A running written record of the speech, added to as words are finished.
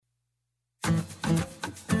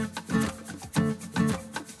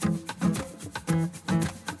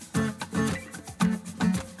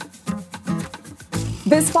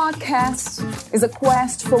This podcast is a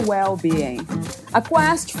quest for well-being, a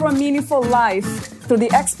quest for a meaningful life through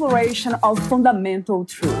the exploration of fundamental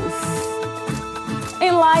truth.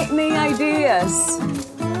 Enlightening ideas,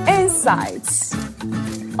 insights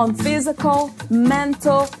on physical,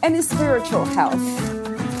 mental, and spiritual health.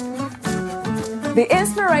 The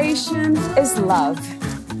inspiration is love.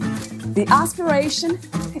 The aspiration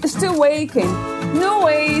is to awaken new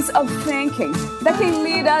ways of thinking that can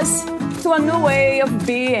lead us to a new way of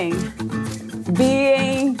being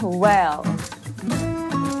well.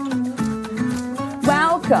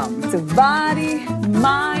 Welcome to Body,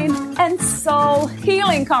 Mind, and Soul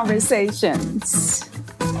Healing Conversations.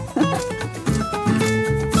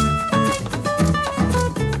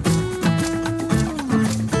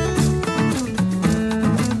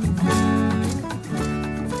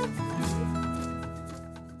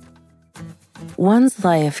 One's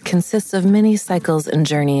life consists of many cycles and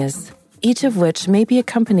journeys, each of which may be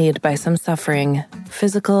accompanied by some suffering,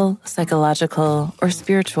 physical, psychological, or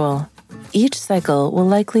spiritual. Each cycle will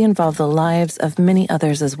likely involve the lives of many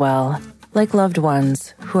others as well, like loved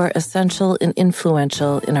ones who are essential and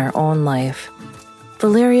influential in our own life.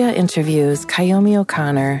 Valeria interviews Kiyomi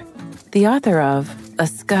O'Connor, the author of A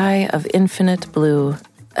Sky of Infinite Blue,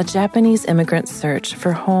 a Japanese immigrant's search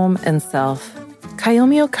for home and self.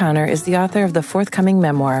 Kiyomi O'Connor is the author of the forthcoming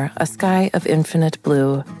memoir, A Sky of Infinite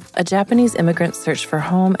Blue, a Japanese immigrant's search for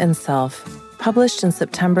home and self, published in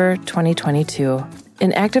September 2022.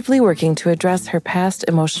 In actively working to address her past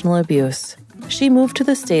emotional abuse, she moved to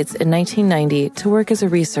the States in 1990 to work as a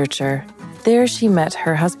researcher. There she met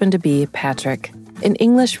her husband-to-be, Patrick, an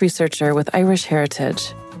English researcher with Irish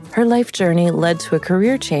heritage. Her life journey led to a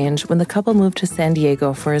career change when the couple moved to San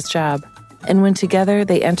Diego for his job. And when together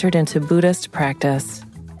they entered into Buddhist practice.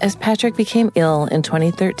 As Patrick became ill in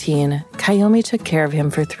 2013, Kiyomi took care of him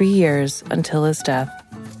for 3 years until his death.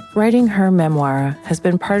 Writing her memoir has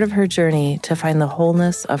been part of her journey to find the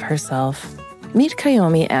wholeness of herself. Meet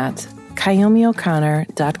Kiyomi at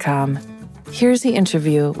KiyomiO'Connor.com. Here's the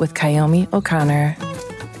interview with Kiyomi O'Connor.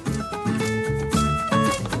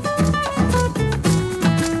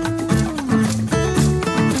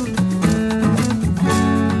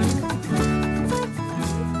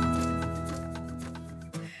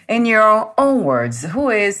 In your own words, who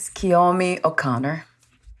is Kiyomi O'Connor?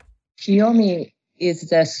 Kiyomi is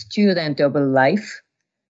the student of life.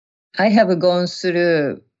 I have gone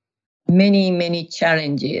through many, many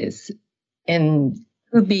challenges and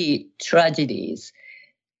could be tragedies.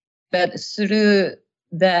 But through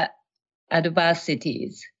the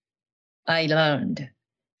adversities, I learned.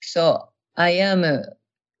 So I am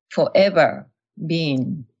forever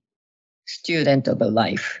being student of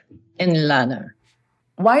life and learner.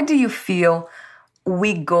 Why do you feel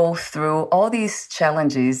we go through all these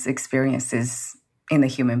challenges, experiences in the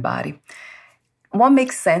human body? What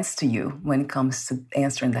makes sense to you when it comes to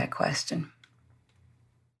answering that question?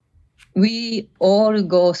 We all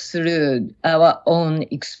go through our own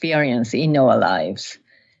experience in our lives.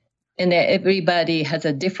 And everybody has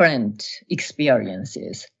a different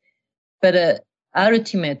experiences. But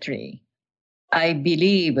ultimately, I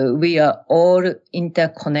believe we are all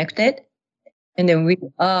interconnected. And then we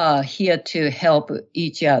are here to help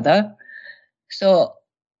each other. So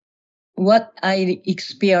what I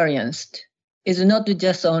experienced is not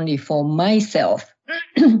just only for myself,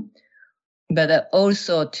 but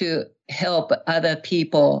also to help other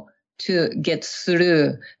people to get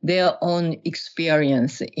through their own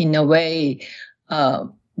experience in a way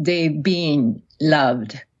they being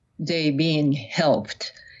loved, they being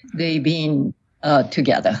helped, they being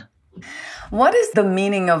together. What is the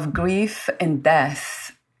meaning of grief and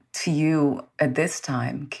death to you at this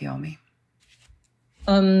time, Kiyomi?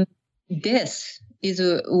 Death is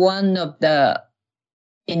one of the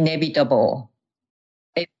inevitable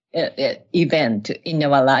event in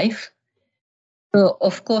our life. So,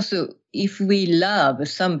 of course, if we love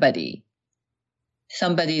somebody's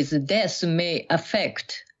death may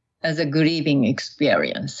affect as a grieving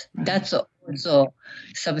experience. Right. That's also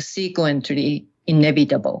subsequently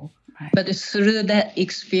inevitable. Right. But through that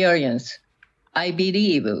experience, I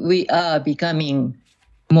believe we are becoming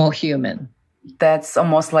more human. That's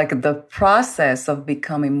almost like the process of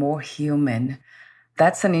becoming more human.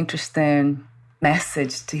 That's an interesting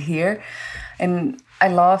message to hear. And I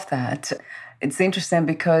love that. It's interesting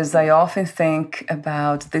because I often think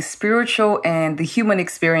about the spiritual and the human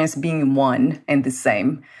experience being one and the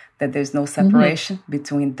same, that there's no separation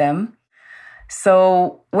between them.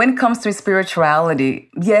 So when it comes to spirituality,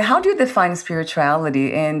 how do you define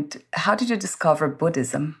spirituality and how did you discover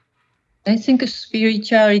Buddhism? I think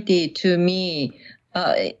spirituality to me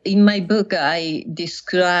In my book, I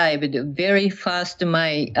described very fast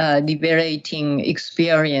my liberating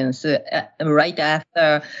experience right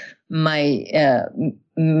after my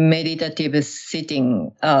meditative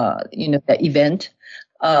sitting, the event.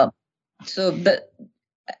 But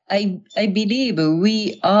I believe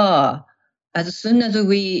we are, as soon as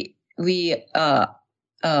we are,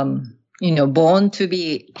 born to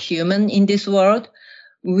be human in this world,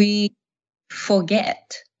 we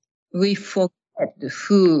forget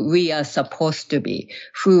who we are supposed to be,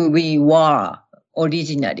 who we were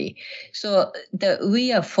originally. So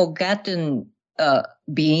we are forgotten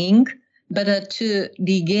being, but to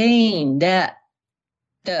regain the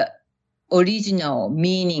original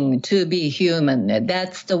meaning to be human,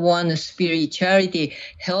 that's the one spirituality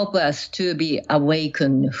help us to be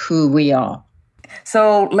awakened who we are.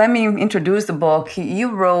 So let me introduce the book.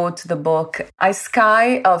 You wrote the book, A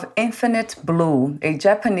Sky of Infinite Blue, a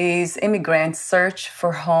Japanese immigrant's search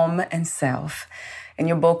for home and self. And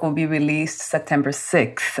your book will be released September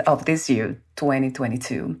 6th of this year,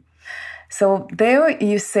 2022. So there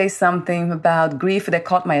you say something about grief that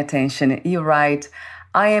caught my attention. You write,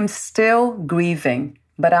 I am still grieving,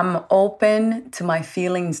 but I'm open to my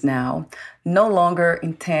feelings now, no longer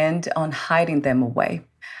intend on hiding them away.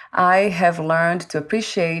 I have learned to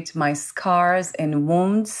appreciate my scars and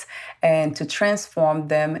wounds and to transform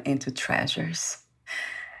them into treasures.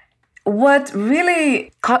 What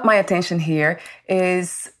really caught my attention here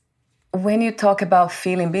is when you talk about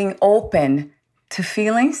being open to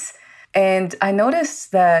feelings. And I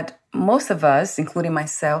noticed that most of us, including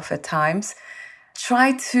myself at times,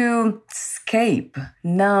 try to escape,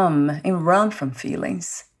 numb, and run from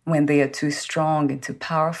feelings when they are too strong and too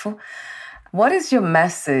powerful. What is your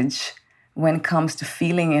message when it comes to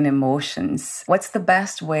feeling and emotions? What's the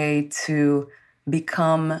best way to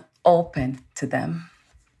become open to them?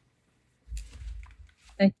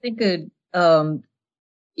 I think it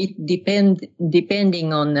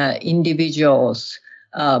depending on the individual's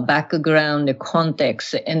background,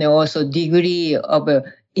 context, and also degree of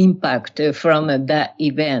impact from that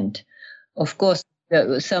event. Of course,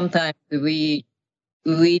 sometimes we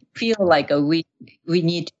feel like we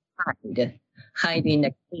need to hide in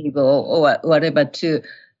a cave or whatever to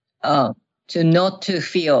not to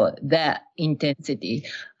feel that intensity.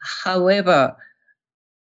 However,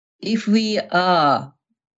 if we are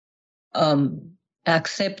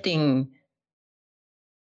accepting,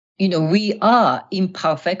 we are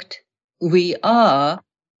imperfect, we are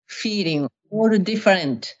feeling all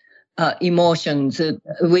different emotions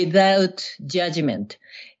without judgment.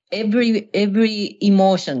 Every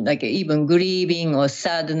emotion, like even grieving or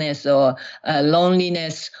sadness or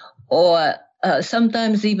loneliness or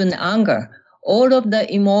sometimes even anger, all of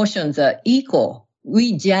the emotions are equal.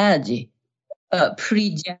 We judge,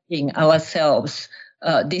 prejudging ourselves.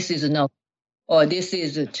 This is not, or this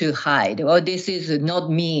is to hide, or this is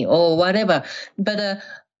not me, or whatever. But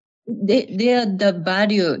the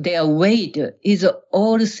value, their weight is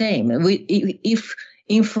all the same. If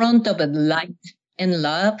in front of light and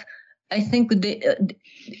love, I think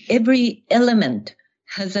every element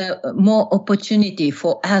has a more opportunity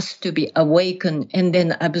for us to be awakened and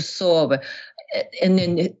then absorb and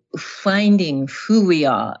then finding who we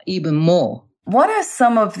are even more. What are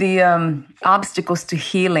some of the obstacles to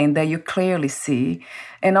healing that you clearly see?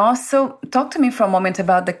 And also, talk to me for a moment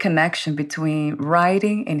about the connection between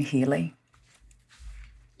writing and healing.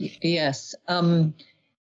 Yes.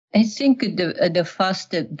 I think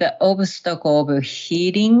the obstacle of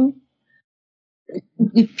healing,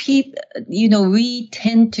 we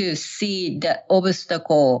tend to see the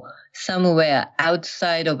obstacle somewhere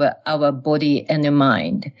outside of our body and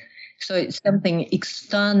mind. So it's something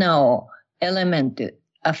external element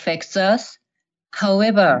affects us.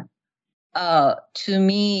 However, to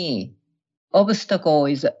me, obstacle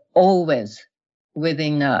is always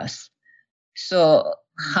within us. So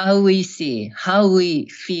how we see, how we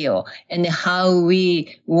feel, and how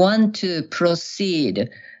we want to proceed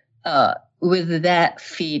with that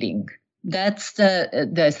feeling. That's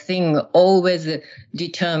the thing always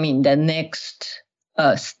determine the next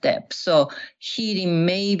step. So healing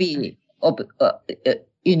may be,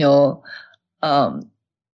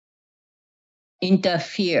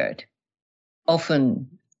 interfered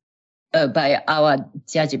often by our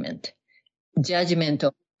judgment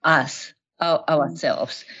of us,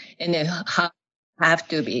 ourselves, and then have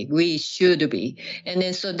to be, we should be. And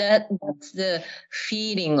then so that's the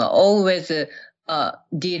feeling always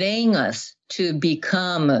delaying us to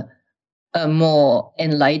become more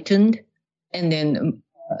enlightened and then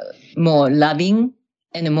more loving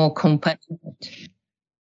and more compassionate.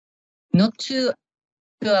 Not to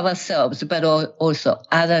to ourselves, but also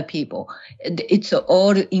other people. It's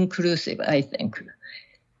all inclusive, I think.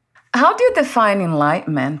 How do you define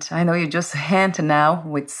enlightenment? I know you just hint now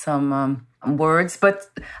with some words, but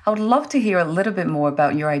I would love to hear a little bit more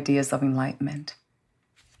about your ideas of enlightenment.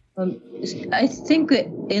 I think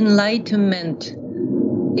enlightenment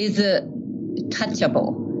is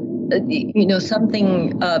touchable.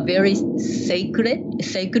 Something very sacred,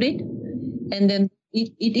 and then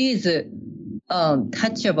it is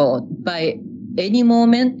touchable by any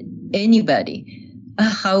moment, anybody.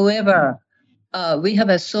 However, we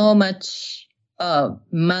have so much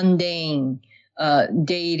mundane,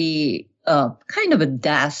 daily kind of a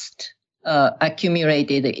dust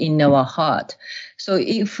accumulated in our heart. So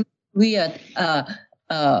if we are,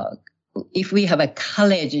 if we have a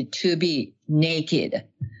courage to be naked,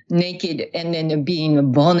 and then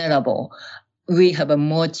being vulnerable, we have a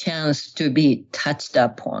more chance to be touched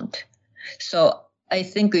upon. So I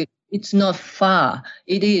think it's not far;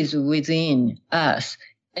 it is within us,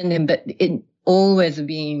 and then but it always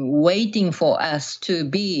being waiting for us to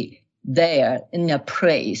be there in a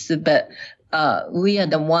place, but we are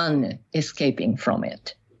the one escaping from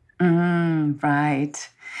it. Right.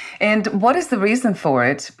 And what is the reason for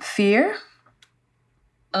it? Fear?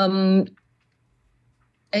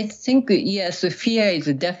 I think, yes, fear is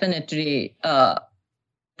definitely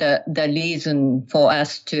the reason for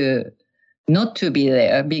us to not to be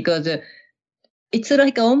there, because it's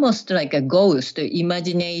like almost like a ghost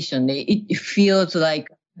imagination. It feels like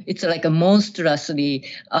it's like a monstrously,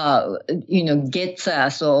 gets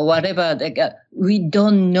us or whatever. Like we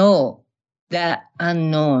don't know that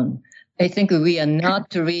unknown. I think we are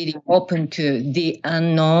not really open to the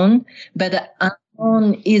unknown, but the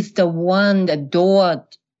unknown is the one, the door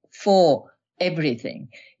for everything.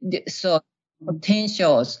 So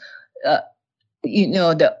potentials,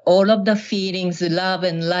 all of the feelings, love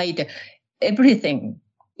and light, everything.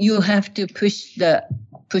 You have to push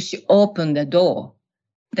open the door.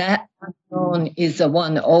 That unknown is the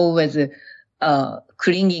one always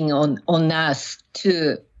clinging on us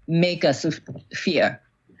to make us fear.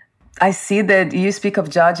 I see that you speak of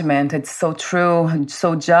judgment. It's so true.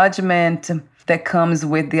 So judgment that comes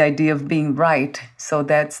with the idea of being right. So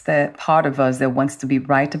that's the part of us that wants to be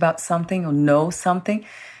right about something or know something.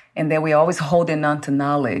 And then we're always holding on to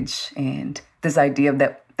knowledge and this idea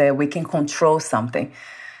that we can control something.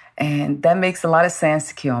 And that makes a lot of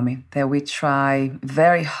sense, Kiyomi, that we try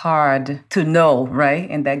very hard to know, right?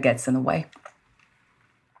 And that gets in the way.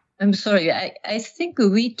 I'm sorry. I think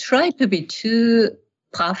we try to be too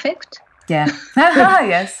perfect. Yeah.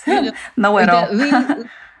 Yes. No at all.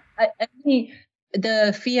 I mean,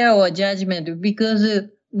 the fear or judgment, because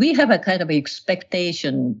we have a kind of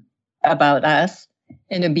expectation about us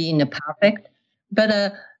and being perfect.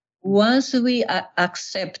 But once we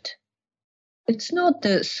accept, it's not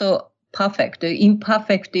so perfect.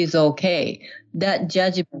 Imperfect is okay. That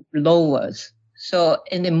judgment lowers. So,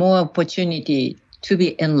 and the more opportunity to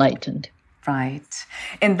be enlightened. Right.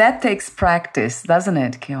 And that takes practice, doesn't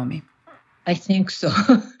it, Kiyomi? I think so.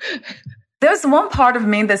 There's one part of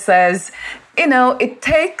me that says, it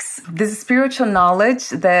takes this spiritual knowledge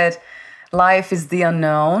that life is the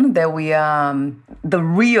unknown, that we the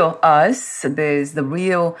real us, there's the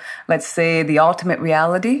real, let's say, the ultimate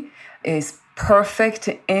reality is perfect,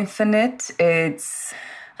 infinite. It's,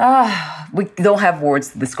 we don't have words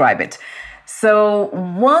to describe it. So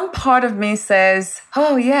one part of me says,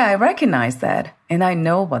 oh yeah, I recognize that. And I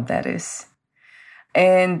know what that is.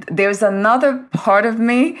 And there's another part of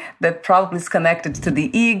me that probably is connected to the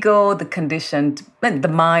ego, the conditioned, the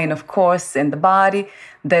mind, of course, and the body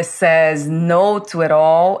that says no to it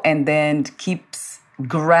all and then keeps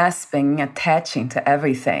grasping, attaching to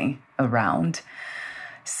everything around.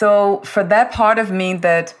 So for that part of me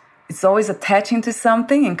that it's always attaching to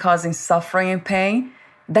something and causing suffering and pain,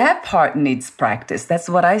 that part needs practice. That's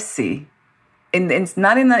what I see. And it's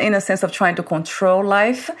not in a sense of trying to control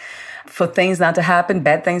life, for things not to happen,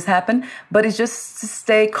 bad things happen, but it's just to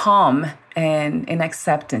stay calm and in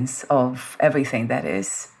acceptance of everything that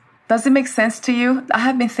is. Does it make sense to you? I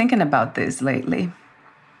have been thinking about this lately.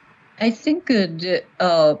 I think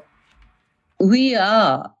we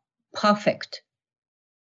are perfect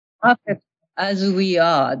as we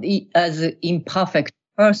are, as an imperfect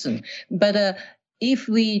person. But if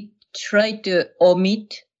we try to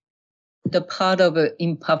omit the part of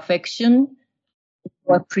imperfection,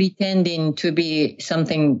 or pretending to be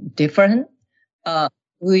something different,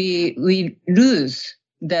 we lose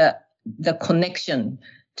the connection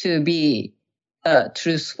to be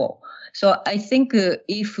truthful. So I think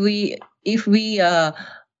if we are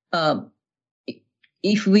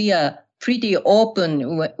pretty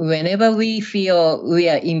open whenever we feel we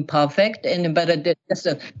are imperfect, but just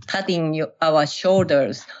patting our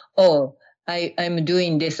shoulders. Oh, I'm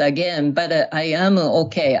doing this again, but I am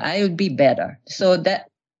okay. I will be better. So that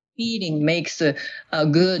feeling makes a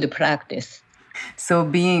good practice. So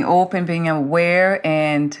being open, being aware,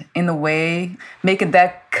 and in a way, making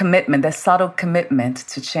that commitment, that subtle commitment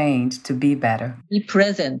to change, to be better. Be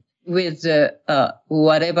present with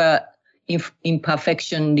whatever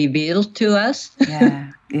imperfection revealed to us.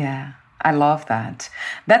 Yeah. I love that.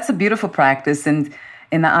 That's a beautiful practice. And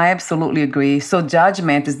I absolutely agree. So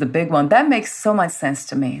judgment is the big one. That makes so much sense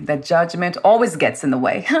to me, that judgment always gets in the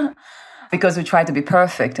way. Because we try to be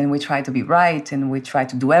perfect and we try to be right and we try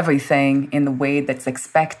to do everything in the way that's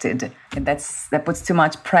expected. And that puts too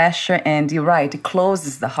much pressure, and you're right, it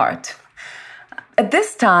closes the heart. At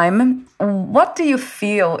this time, what do you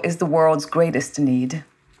feel is the world's greatest need?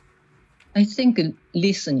 I think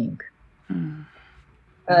listening.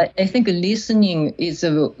 I think listening is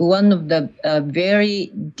one of the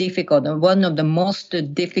very difficult and one of the most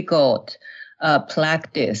difficult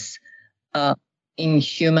practice in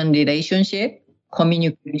human relationship,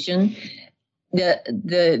 communication.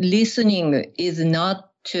 The listening is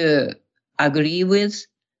not to agree with,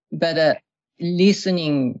 but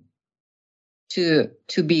listening to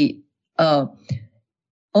be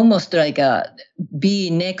almost like be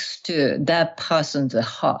next to that person's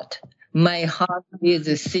heart. My heart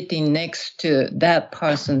is sitting next to that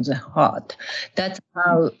person's heart. That's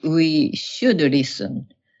how we should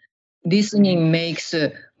listen. Listening makes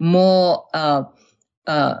more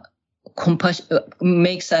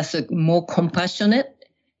makes us more compassionate.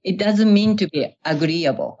 It doesn't mean to be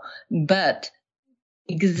agreeable, but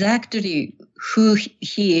exactly who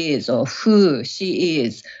he is or who she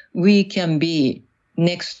is, we can be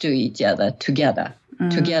next to each other together,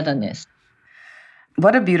 togetherness.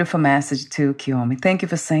 What a beautiful message too, Kiyomi. Thank you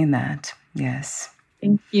for saying that. Yes.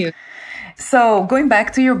 Thank you. So going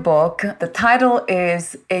back to your book, the title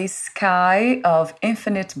is A Sky of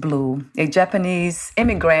Infinite Blue, a Japanese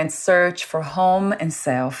immigrant's search for home and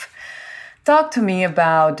self. Talk to me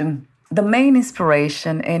about the main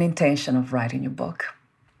inspiration and intention of writing your book.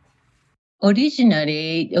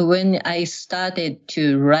 Originally, when I started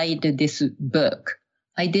to write this book,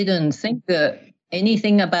 I didn't think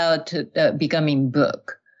anything about becoming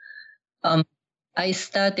book. I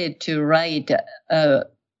started to write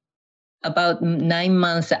about 9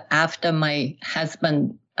 months after my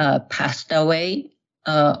husband passed away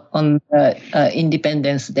on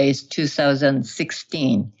Independence Day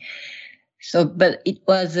 2016. So, but it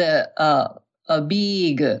was a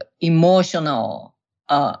big emotional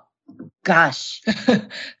gush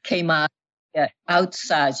came out,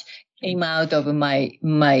 outsurge came out of my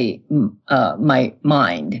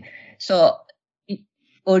mind. So it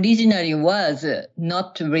originally was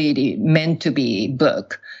not really meant to be a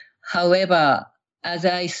book. However, as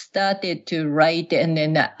I started to write, and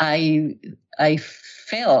then I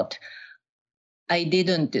felt I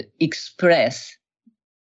didn't express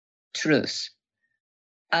truth.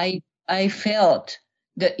 I felt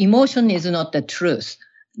the emotion is not the truth.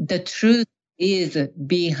 The truth is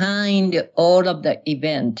behind all of the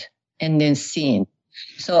event and then scene.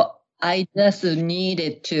 So I just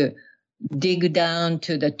needed to dig down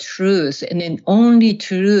to the truth, and then only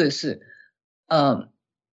truth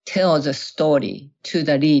tells a story to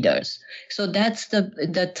the readers. So that's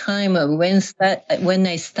the time when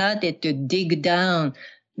I started to dig down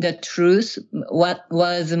the truth, what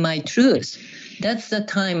was my truth. That's the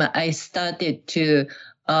time I started to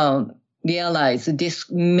realize this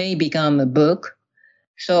may become a book.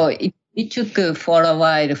 So it took for a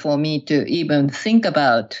while for me to even think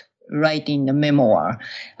about writing a memoir.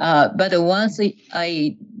 But once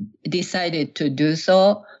I decided to do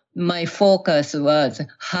so, my focus was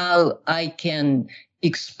how I can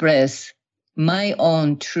express my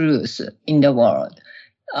own truth in the world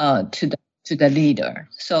to the reader.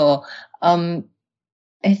 So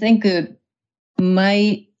I think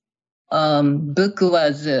my book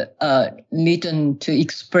was written to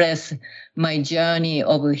express my journey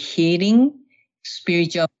of healing,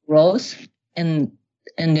 spiritual growth, and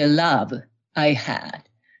the love I had.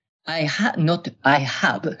 I have.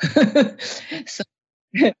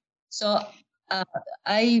 So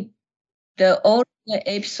all the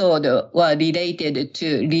episode were related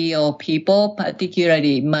to real people,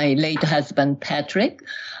 particularly my late husband Patrick.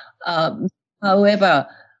 However,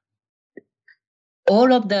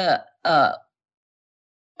 all of the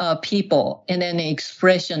people and then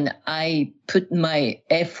expression I put my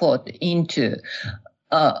effort into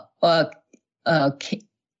as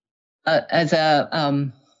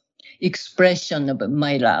a expression of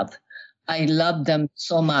my love. I love them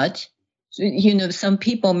so much. So, some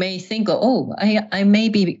people may think, oh, I may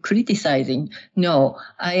be criticizing. No,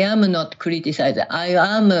 I am not criticizing. I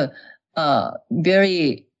am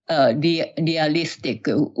very realistic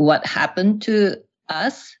what happened to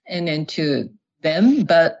us and then to them.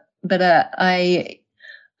 But I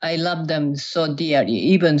love them so dearly,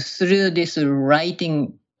 even through this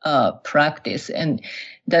writing practice, and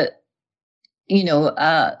that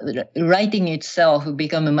writing itself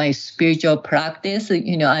become my spiritual practice.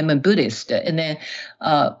 I'm a Buddhist, and then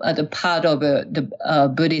as a part of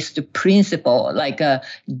the Buddhist principle, like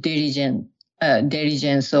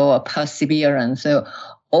diligence or perseverance. So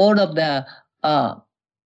all of the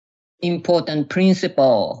important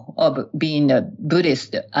principle of being a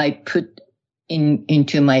Buddhist, I put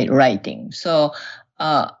into my writing. So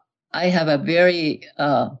I have a very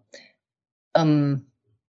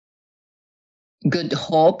good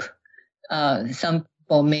hope. Some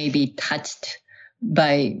people may be touched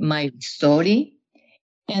by my story.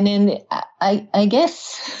 And then I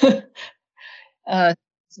guess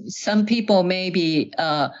some people may be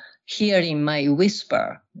hearing my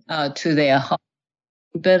whisper to their heart.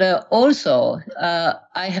 But also,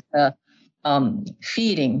 I have a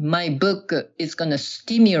feeling my book is going to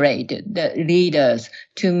stimulate the readers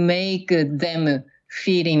to make them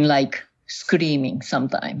feeling like screaming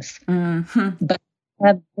sometimes. Mm-hmm. But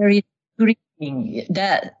that very screaming,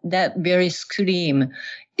 that very scream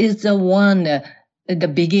is the one, the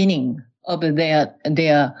beginning of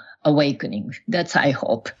their awakening. That's, I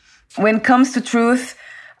hope. When it comes to truth,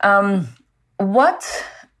 what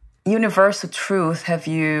universal truth have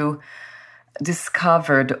you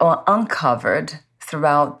discovered or uncovered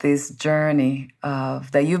throughout this journey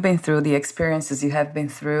that you've been through, the experiences you have been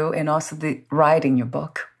through, and also the writing your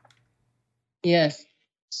book? Yes.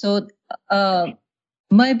 So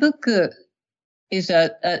my book is,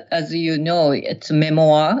 as you know, it's a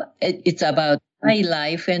memoir. It's about my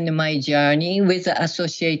life and my journey with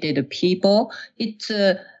associated people. It's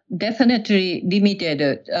definitely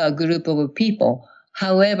limited group of people.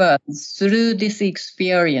 However, through this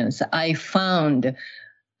experience, I found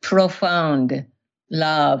profound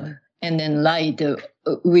love and then light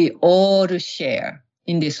we all share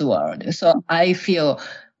in this world. So I feel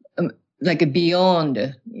like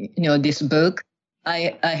beyond, this book,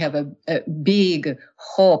 I have a big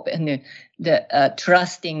hope and the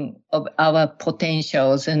trusting of our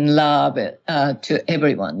potentials and love to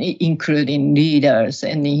everyone, including leaders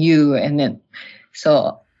and you, and then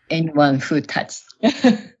so anyone who touched.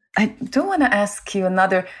 I do want to ask you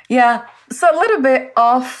another, so a little bit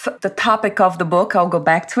off the topic of the book, I'll go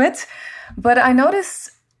back to it, but I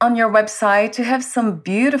noticed on your website you have some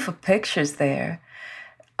beautiful pictures there.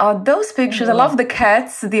 Those pictures, I love the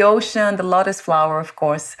cats, the ocean, the lotus flower, of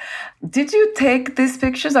course. Did you take these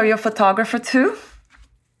pictures? Are you a photographer too?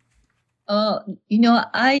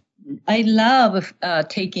 I love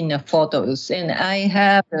taking the photos, and I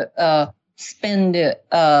have spent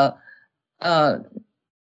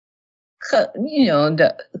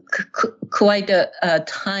quite a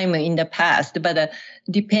time in the past, but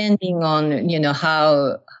depending on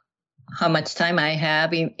how much time I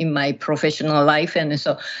have in my professional life, and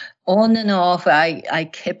so on and off, I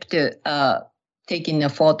kept taking the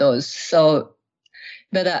photos. So,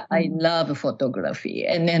 but I love photography,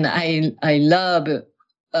 and then I love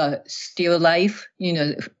still life,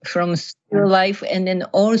 from still life, and then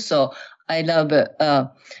also I love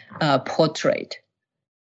portrait,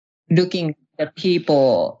 looking at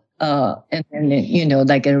people, and then,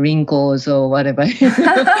 like wrinkles or whatever.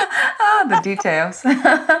 The details.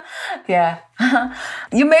 Yeah.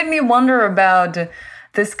 You made me wonder about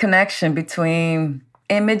this connection between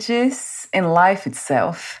images and life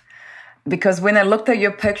itself. Because when I looked at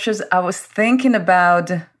your pictures, I was thinking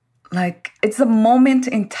about, like, it's a moment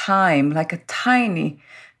in time, like a tiny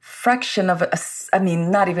fraction of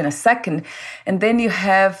not even a second. And then you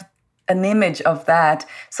have an image of that.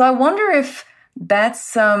 So I wonder if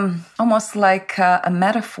that's almost like a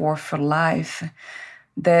metaphor for life,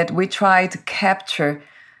 that we try to capture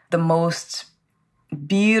the most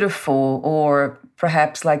beautiful or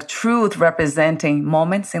perhaps like truth representing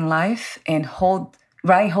moments in life and hold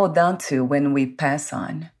on to when we pass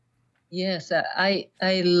on. Yes, I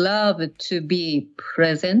love to be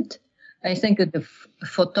present. I think the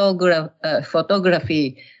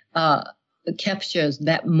photography captures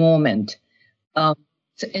that moment.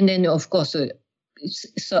 And then, of course,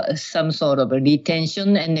 some sort of a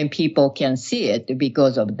retention, and then people can see it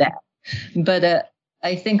because of that. But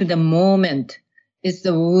I think the moment is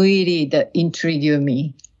really that intrigue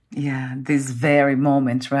me. Yeah, this very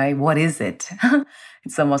moment, right? What is it?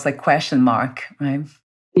 It's almost like question mark, right?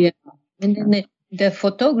 Yeah, And then the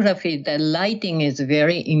photography, the lighting is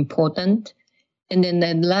very important. And then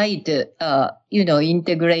the light,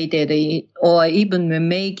 integrated or even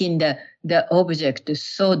making the object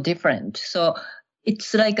so different. So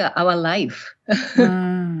it's like our life.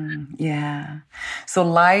 Yeah. So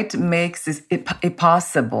light makes it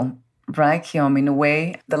possible, right, Kiyomi? In a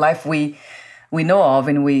way, the life we know of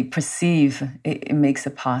and we perceive, it makes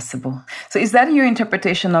it possible. So is that your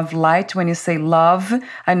interpretation of light when you say love?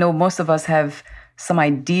 I know most of us have some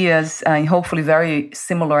ideas, and hopefully very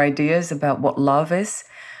similar ideas about what love is.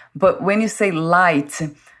 But when you say light,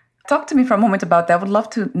 talk to me for a moment about that. I would love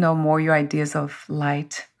to know more your ideas of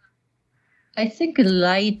light. I think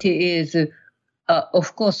light is,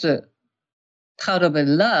 of course, part of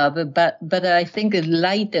love, but I think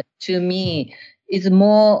light to me is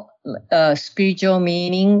more spiritual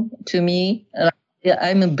meaning to me.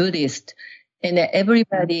 I'm a Buddhist, and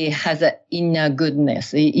everybody has an inner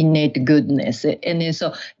goodness, innate goodness, and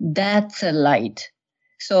so that's a light.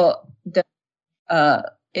 So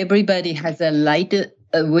everybody has a light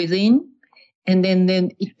within. And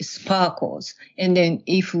then it sparkles. And then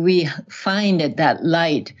if we find that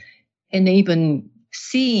light and even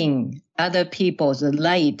seeing other people's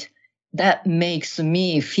light, that makes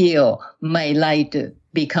me feel my light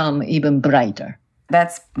become even brighter.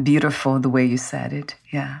 That's beautiful, the way you said it.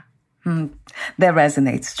 Yeah. That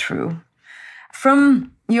resonates true.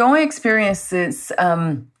 From your own experiences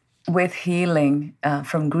with healing,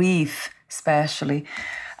 from grief especially,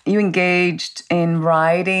 you engaged in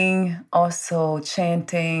writing, also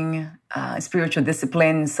chanting, spiritual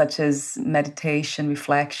disciplines such as meditation,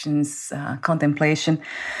 reflections, contemplation.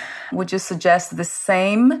 Would you suggest the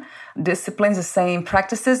same disciplines, the same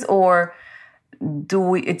practices, or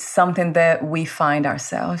it's something that we find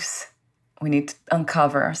ourselves? We need to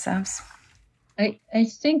uncover ourselves. I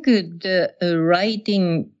think the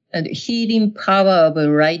writing, the healing power of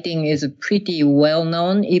writing is pretty well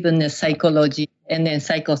known, even the psychology and the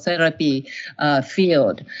psychotherapy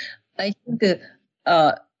field. I think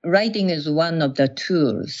writing is one of the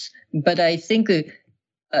tools, but I think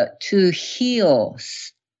to heal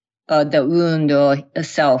the wound or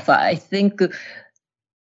self, I think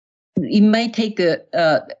it might take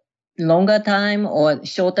a longer time or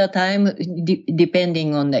shorter time,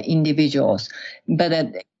 depending on the individuals.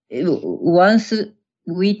 But once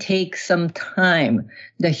we take some time,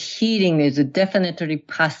 the healing is definitely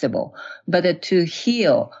possible. But to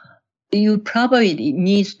heal, you probably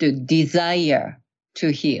need to desire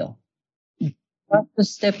to heal.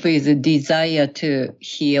 First step is a desire to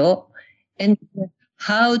heal. And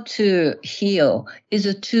how to heal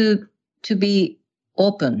is to be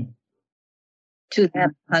open to that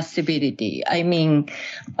possibility. I mean,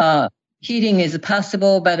 healing is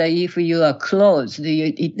possible, but if you are closed,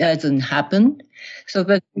 it doesn't happen. So,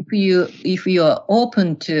 but if you are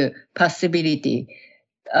open to possibility,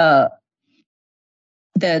 the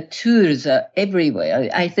tools are everywhere.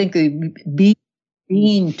 I think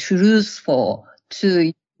being truthful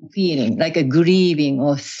to feeling, like a grieving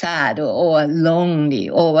or sad or lonely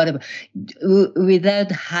or whatever,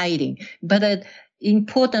 without hiding. But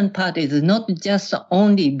important part is not just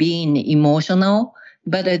only being emotional,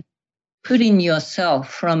 but putting yourself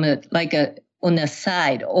from on the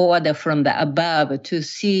side or from the above to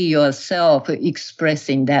see yourself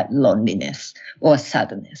expressing that loneliness or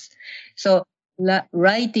sadness. So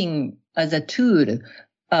writing as a tool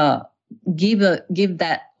give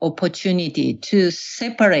that opportunity to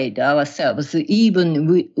separate ourselves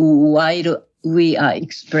even while we are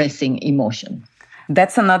expressing emotion.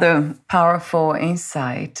 That's another powerful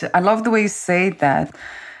insight. I love the way you say that.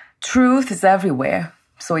 Truth is everywhere,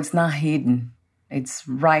 so it's not hidden. It's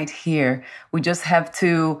right here. We just have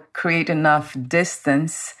to create enough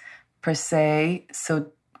distance, per se,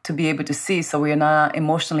 so to be able to see, so we're not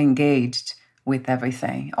emotionally engaged with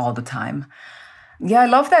everything all the time. Yeah, I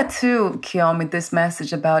love that too, Kiyomi, this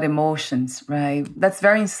message about emotions, right? That's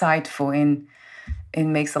very insightful and it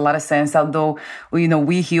makes a lot of sense. Although,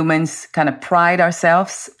 we humans kind of pride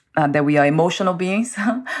ourselves that we are emotional beings,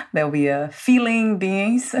 that we are feeling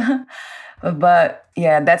beings. But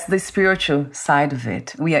yeah, that's the spiritual side of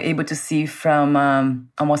it. We are able to see from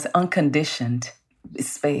almost unconditioned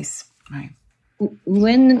space, right?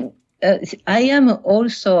 When I am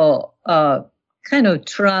also kind of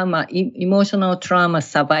emotional trauma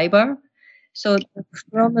survivor. So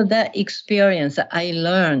from that experience, I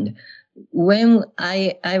learned when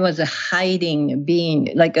I was hiding, being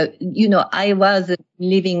I was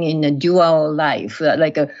living in a dual life,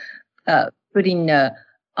 putting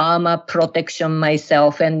armor protection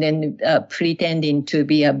myself and then pretending to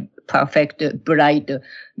be a perfect, bright,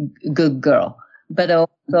 good girl. but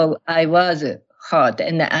also I was hurt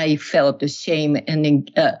and I felt shame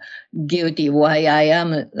and guilty why I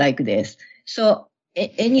am like this. So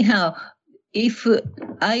anyhow, if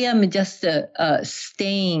I am just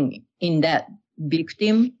staying in that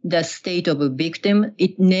victim, the state of a victim,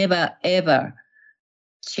 it never ever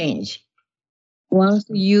change. Once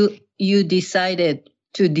you decided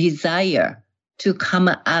to desire to come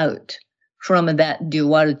out from that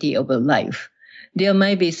duality of a life, there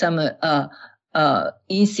might be some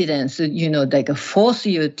incidents, like force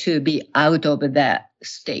you to be out of that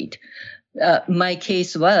state. My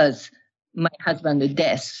case was my husband's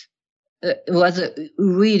death. It was a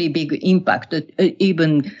really big impact.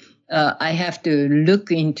 Even I have to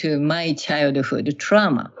look into my childhood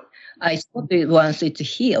trauma. I thought it once it's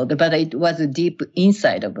healed, but it was deep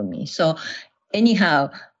inside of me. So anyhow,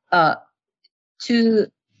 to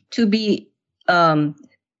be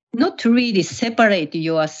not to really separate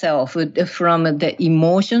yourself from the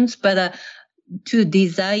emotions, but to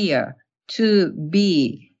desire to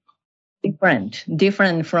be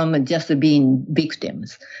different from just being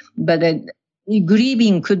victims. But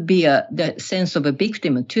grieving could be the sense of a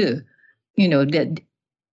victim too. That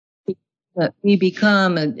we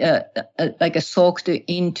become like soaked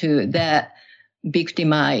into that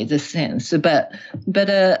victimized sense. But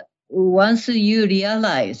once you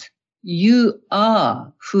realize you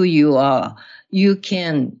are who you are, you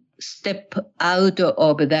can step out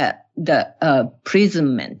of that the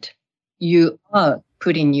imprisonment you are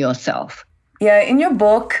putting yourself. Yeah, in your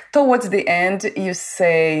book, towards the end, you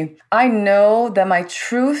say, I know that my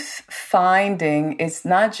truth finding is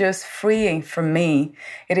not just freeing for me,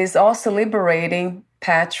 it is also liberating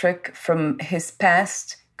Patrick from his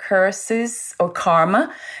past curses or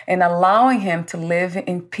karma and allowing him to live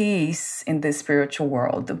in peace in this spiritual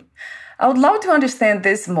world. I would love to understand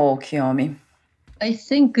this more, Kiyomi. I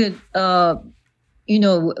think, while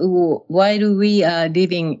we are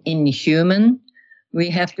living in human, we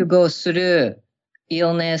have to go through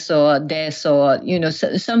illness or death or,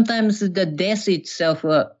 sometimes the death itself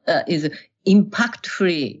is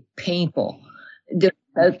impactfully painful. The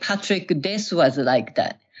Patrick death was like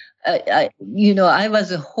that. I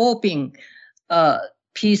was hoping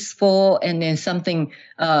peaceful and then something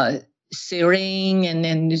serene and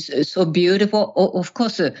then so beautiful. Of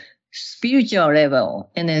course, spiritual level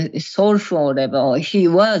and then soulful level, he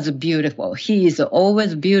was beautiful. He is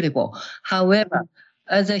always beautiful. However,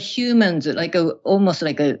 as a humans, almost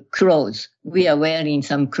like a clothes, we are wearing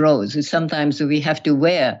some clothes. Sometimes we have to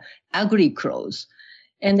wear ugly clothes.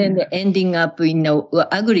 And then ending up in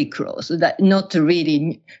ugly clothes, that not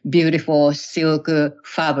really beautiful silk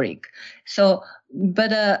fabric. So,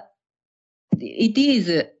 but it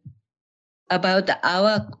is about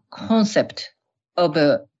our concept of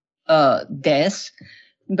death.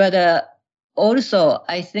 But also,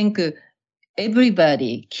 I think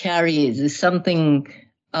everybody carries something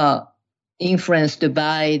influenced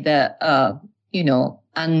by the,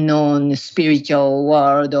 unknown spiritual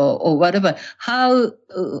world or whatever. How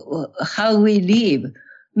we live,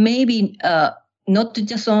 maybe not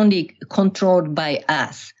just only controlled by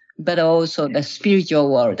us, but also the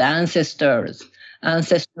spiritual world, ancestral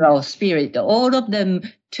spirit, all of them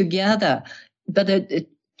together. But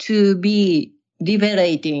to be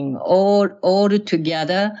liberating all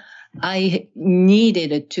together, I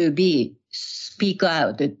needed to speak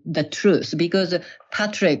out the truth, because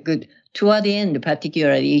Patrick, toward the end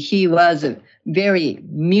particularly, he was very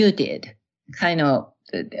muted, kind of.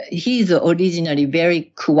 He's originally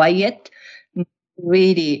very quiet,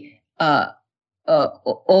 really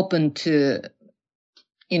open to,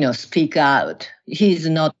 speak out. He's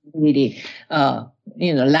not really,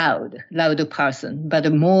 loud person,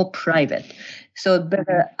 but more private. So, but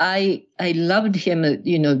I loved him,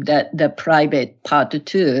 that the private part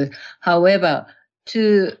too. However,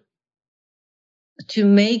 to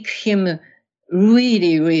make him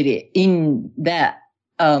really, really in that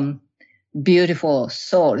beautiful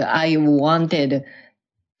soul, I wanted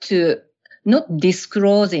to not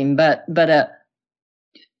disclose him, but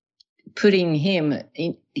putting him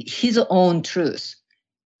in his own truth.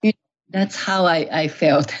 That's how I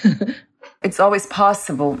felt. It's always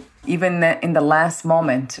possible, even in the last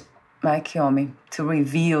moment, right, Kiyomi, to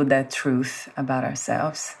reveal that truth about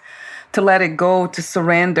ourselves, to let it go, to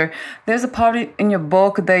surrender. There's a part in your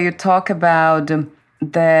book that you talk about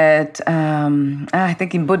that, I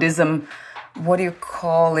think in Buddhism, what do you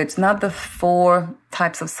call it? It's not the 4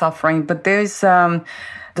 types of suffering, but there's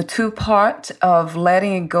the 2 part of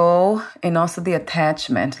letting it go and also the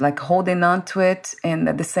attachment, like holding on to it and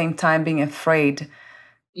at the same time being afraid.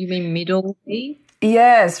 You mean middle way?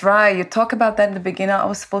 Yes, right. You talk about that in the beginning. I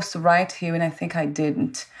was supposed to write here, and I think I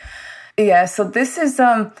didn't. Yeah, so this is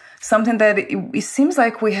something that it seems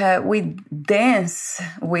like we dance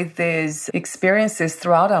with these experiences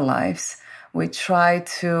throughout our lives. We try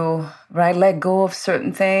to let go of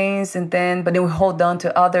certain things, but then we hold on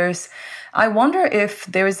to others. I wonder if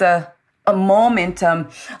there is a moment,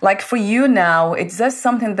 like for you now, is that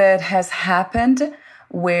something that has happened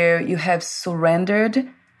where you have surrendered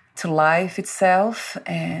to life itself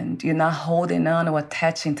and you're not holding on or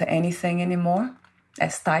attaching to anything anymore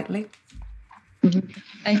as tightly?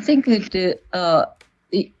 I think that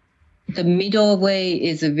the middle way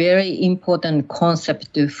is a very important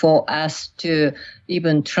concept for us to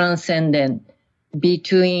even transcend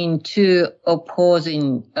between two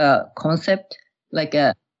opposing concepts, like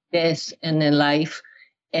death and life,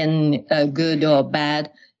 and good or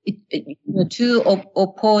bad. The two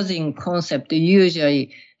opposing concepts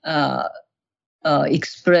usually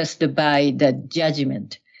expressed by the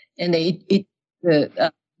judgment, and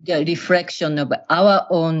the reflection of our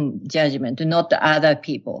own judgment, not other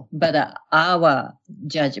people, but our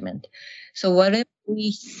judgment. So whatever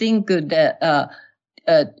we think that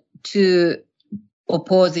two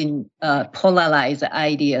opposing polarized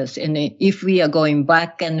ideas, and if we are going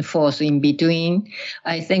back and forth in between,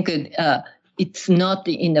 I think it's not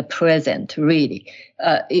in the present, really.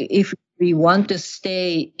 If we want to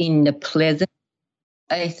stay in the present,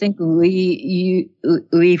 I think we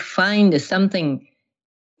find something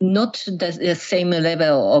not the same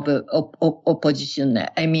level of opposition.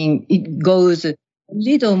 I mean, it goes a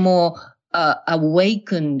little more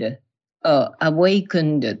awakened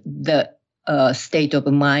the state of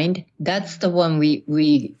mind. That's the one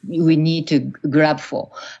we need to grab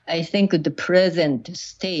for. I think the present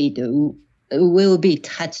state will be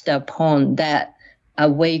touched upon that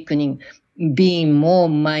awakening, being more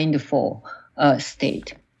mindful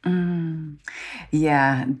state.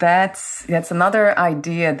 Yeah, that's another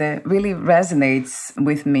idea that really resonates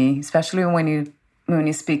with me, especially when you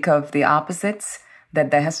speak of the opposites,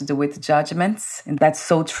 that has to do with judgments, and that's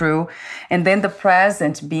so true. And then the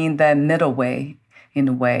present being the middle way, in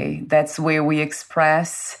a way, that's where we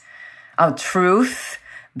express our truth.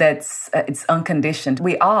 It's unconditioned.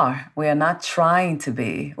 We are not trying to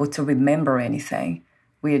be or to remember anything.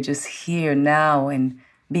 We are just here now and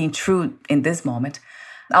being true in this moment.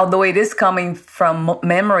 Although it is coming from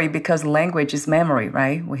memory, because language is memory,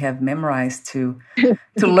 right? We have memorized to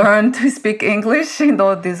learn to speak English and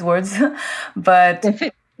all these words. But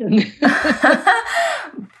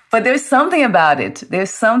but there's something about it. There's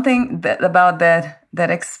something about that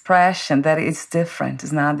expression that is different.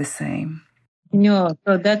 It's not the same. No,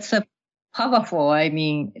 so that's a powerful. I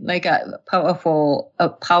mean, like a powerful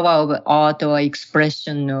power of art or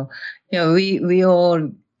expression. Or, we all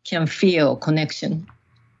can feel connection.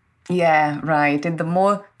 Yeah, right. And the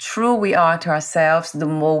more true we are to ourselves, the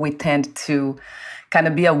more we tend to kind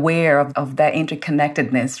of be aware of that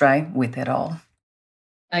interconnectedness, right, with it all.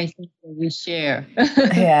 I think we share.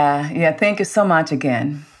 Yeah. Thank you so much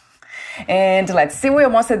again. And let's see, we're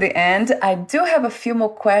almost at the end. I do have a few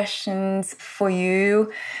more questions for you.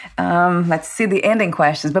 Let's see the ending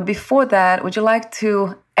questions. But before that, would you like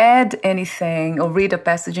to add anything or read a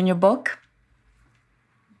passage in your book?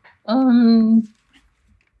 The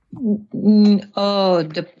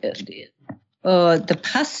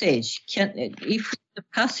passage if the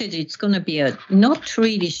passage it's going to be not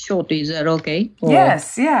really short. Is that okay? Or?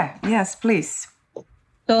 Yes, please.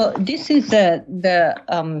 So this is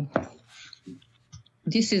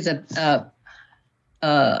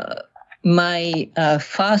my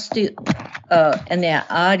first and the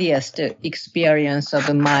earliest experience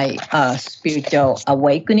of my spiritual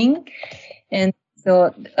awakening. And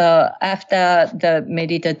so after the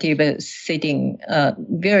meditative sitting,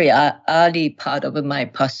 very early part of my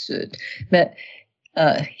pursuit, but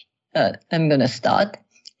I'm going to start.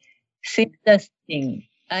 Since the sitting,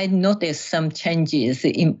 I noticed some changes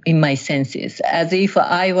in my senses, as if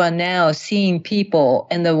I were now seeing people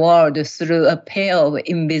and the world through a pair of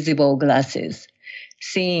invisible glasses.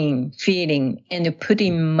 Seeing, feeling, and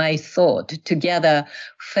putting my thought together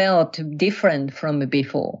felt different from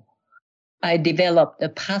before. I developed a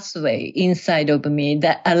pathway inside of me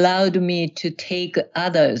that allowed me to take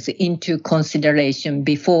others into consideration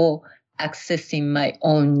before accessing my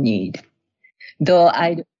own need. Though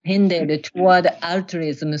I tended toward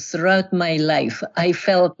altruism throughout my life, I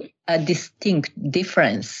felt a distinct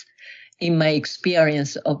difference in my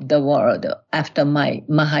experience of the world after my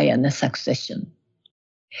Mahayana succession.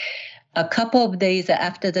 A couple of days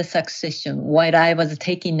after the succession, while I was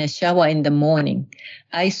taking a shower in the morning,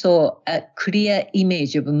 I saw a clear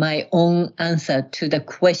image of my own answer to the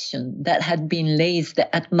question that had been raised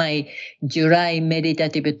at my July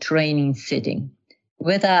meditative training sitting,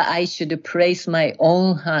 whether I should place my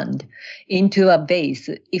own hand into a vase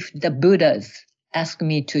if the Buddhas asked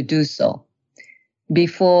me to do so.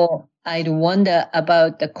 Before I'd wonder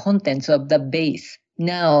about the contents of the vase,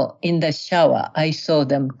 now in the shower, I saw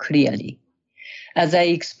them clearly. As I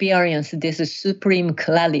experienced this supreme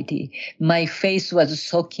clarity, my face was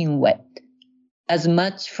soaking wet, as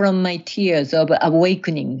much from my tears of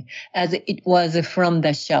awakening as it was from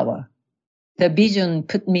the shower. The vision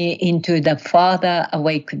put me into the further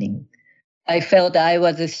awakening. I felt I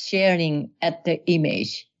was staring at the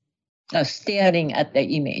image.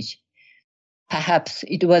 Perhaps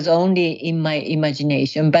it was only in my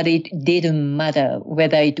imagination, but it didn't matter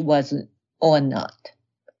whether it was or not.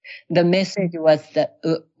 The message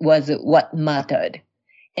was what mattered,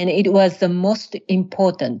 and it was the most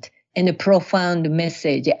important and profound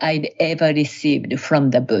message I'd ever received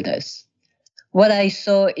from the Buddhas. What I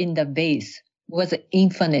saw in the vase was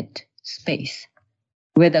infinite space,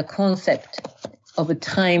 where the concept of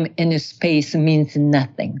time and space means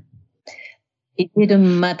nothing. It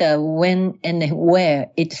didn't matter when and where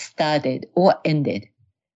it started or ended.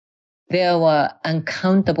 There were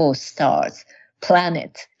uncountable stars,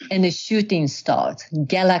 planets, and shooting stars,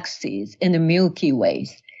 galaxies, and Milky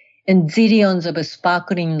Ways, and zillions of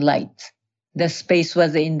sparkling lights. The space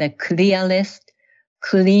was in the clearest,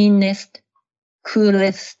 cleanest,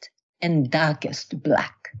 coolest, and darkest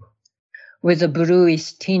black, with a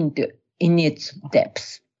bluish tint in its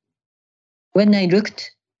depths. When I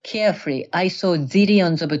looked carefully, I saw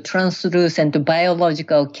zillions of translucent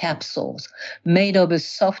biological capsules made of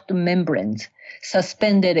soft membranes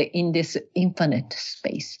suspended in this infinite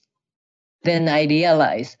space. Then I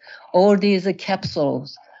realized all these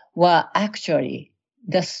capsules were actually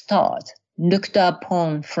the stars looked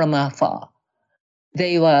upon from afar.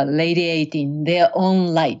 They were radiating their own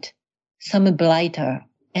light, some brighter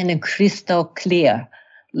and crystal clear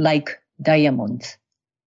like diamonds,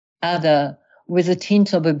 other with a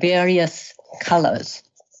tint of various colors,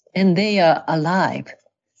 and they are alive.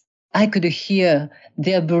 I could hear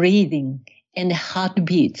their breathing and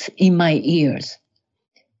heartbeats in my ears.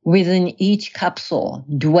 Within each capsule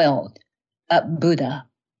dwelled a Buddha,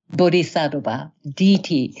 Bodhisattva,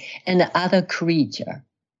 deity, and other creature.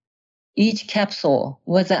 Each capsule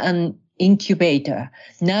was an incubator,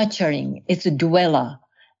 nurturing its dweller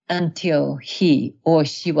until he or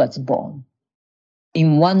she was born.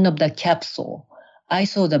 In one of the capsules, I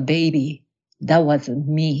saw the baby. That was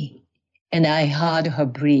me, and I heard her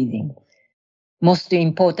breathing. Most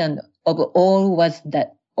important of all was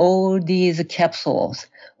that all these capsules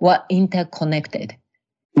were interconnected.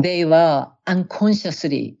 They were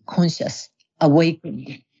unconsciously conscious,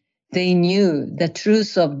 awakened. They knew the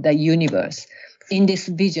truth of the universe. In this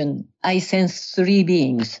vision, I sensed three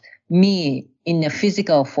beings, me in a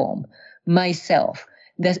physical form, myself,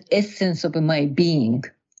 the essence of my being,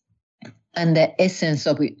 and the essence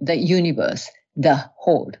of the universe, the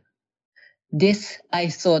whole. This, I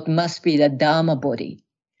thought, must be the Dharma body.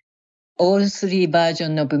 All three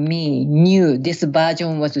versions of me knew this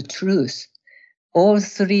version was the truth. All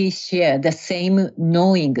three share the same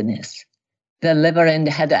knowingness. The Reverend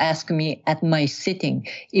had asked me at my sitting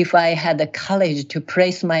if I had the courage to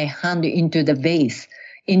place my hand into the vase.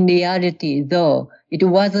 In reality, though, it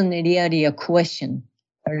wasn't really a question.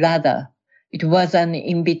 Rather, it was an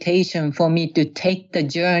invitation for me to take the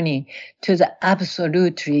journey to the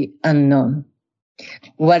absolutely unknown.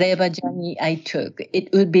 Whatever journey I took,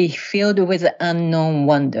 it would be filled with unknown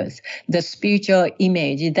wonders. The spiritual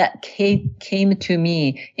image that came to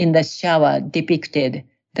me in the shower depicted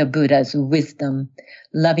the Buddha's wisdom,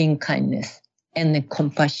 loving kindness, and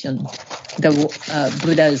compassion, the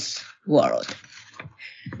Buddha's world.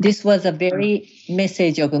 This was a very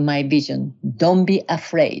message of my vision. Don't be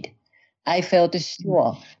afraid. I felt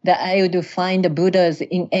sure that I would find the Buddhas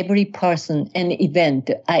in every person and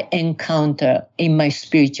event I encounter in my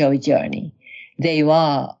spiritual journey. They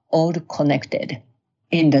were all connected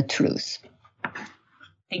in the truth.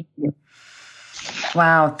 Thank you.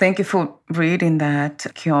 Wow, thank you for reading that,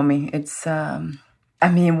 Kiyomi. It's,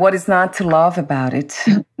 what is not to love about it?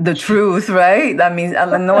 The truth, right? I mean,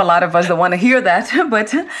 I know a lot of us don't want to hear that,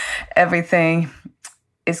 but everything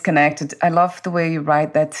is connected. I love the way you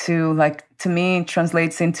write that too. Like, to me, it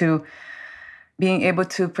translates into being able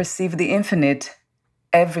to perceive the infinite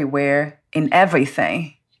everywhere, in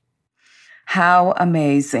everything. How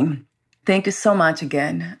amazing. Thank you so much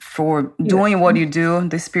again for doing what you do,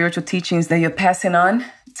 the spiritual teachings that you're passing on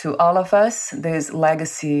to all of us, this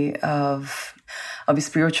legacy of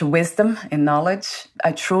spiritual wisdom and knowledge.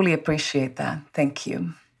 I truly appreciate that. Thank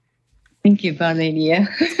you. Thank you, Valeria.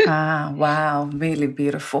 Wow, really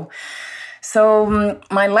beautiful. So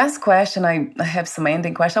my last question, I have some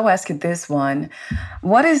ending question. I'll ask you this one.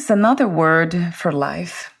 What is another word for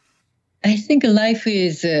life? I think life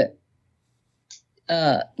is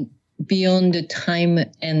beyond the time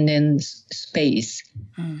and then space.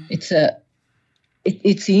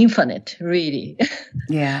 It's infinite, really.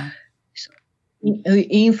 Yeah. So,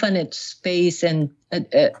 infinite space and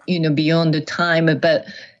beyond the time, but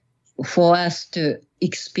for us to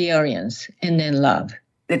experience and then love.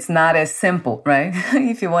 It's not as simple, right?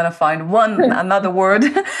 If you want to find another word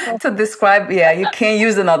to describe, you can't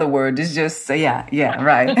use another word. It's just,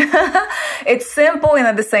 right. It's simple and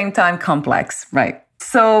at the same time complex, right?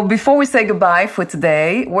 So before we say goodbye for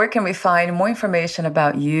today, where can we find more information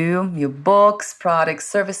about you, your books, products,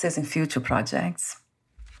 services, and future projects?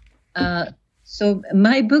 So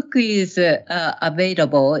my book is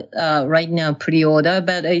available right now, pre-order,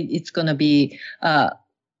 but it's going to be,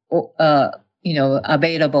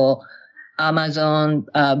 available Amazon,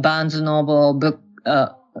 Barnes & Noble,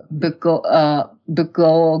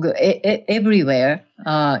 Book.org, everywhere,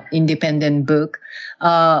 independent book.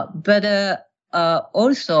 But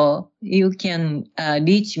also, you can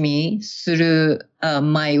reach me through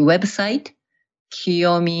my website,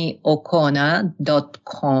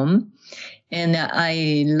 KiyomiOkona.com. And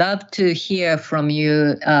I love to hear from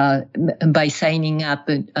you by signing up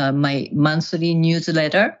my monthly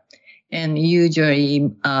newsletter. And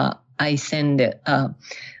usually I send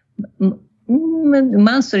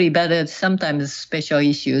monthly, but sometimes special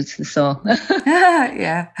issues. So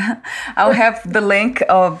I'll have the link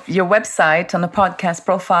of your website on the podcast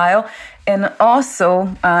profile, and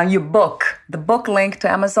also your book. The book link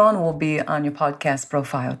to Amazon will be on your podcast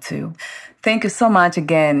profile too. Thank you so much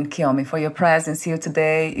again, Kiyomi, for your presence here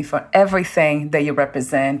today, for everything that you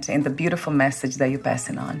represent and the beautiful message that you're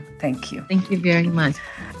passing on. Thank you. Thank you very much.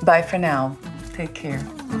 Bye for now. Take care.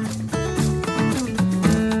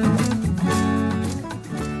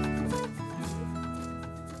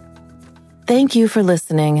 Thank you for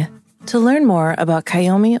listening. To learn more about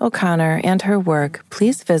Kiyomi O'Connor and her work,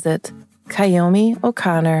 please visit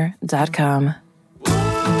KiyomiO'Connor.com.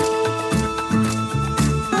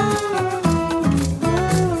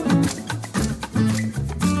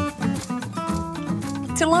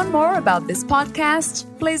 To learn more about this podcast,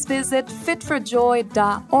 please visit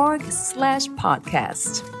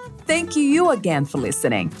fitforjoy.org/podcast. Thank you again for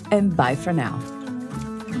listening, and bye for now.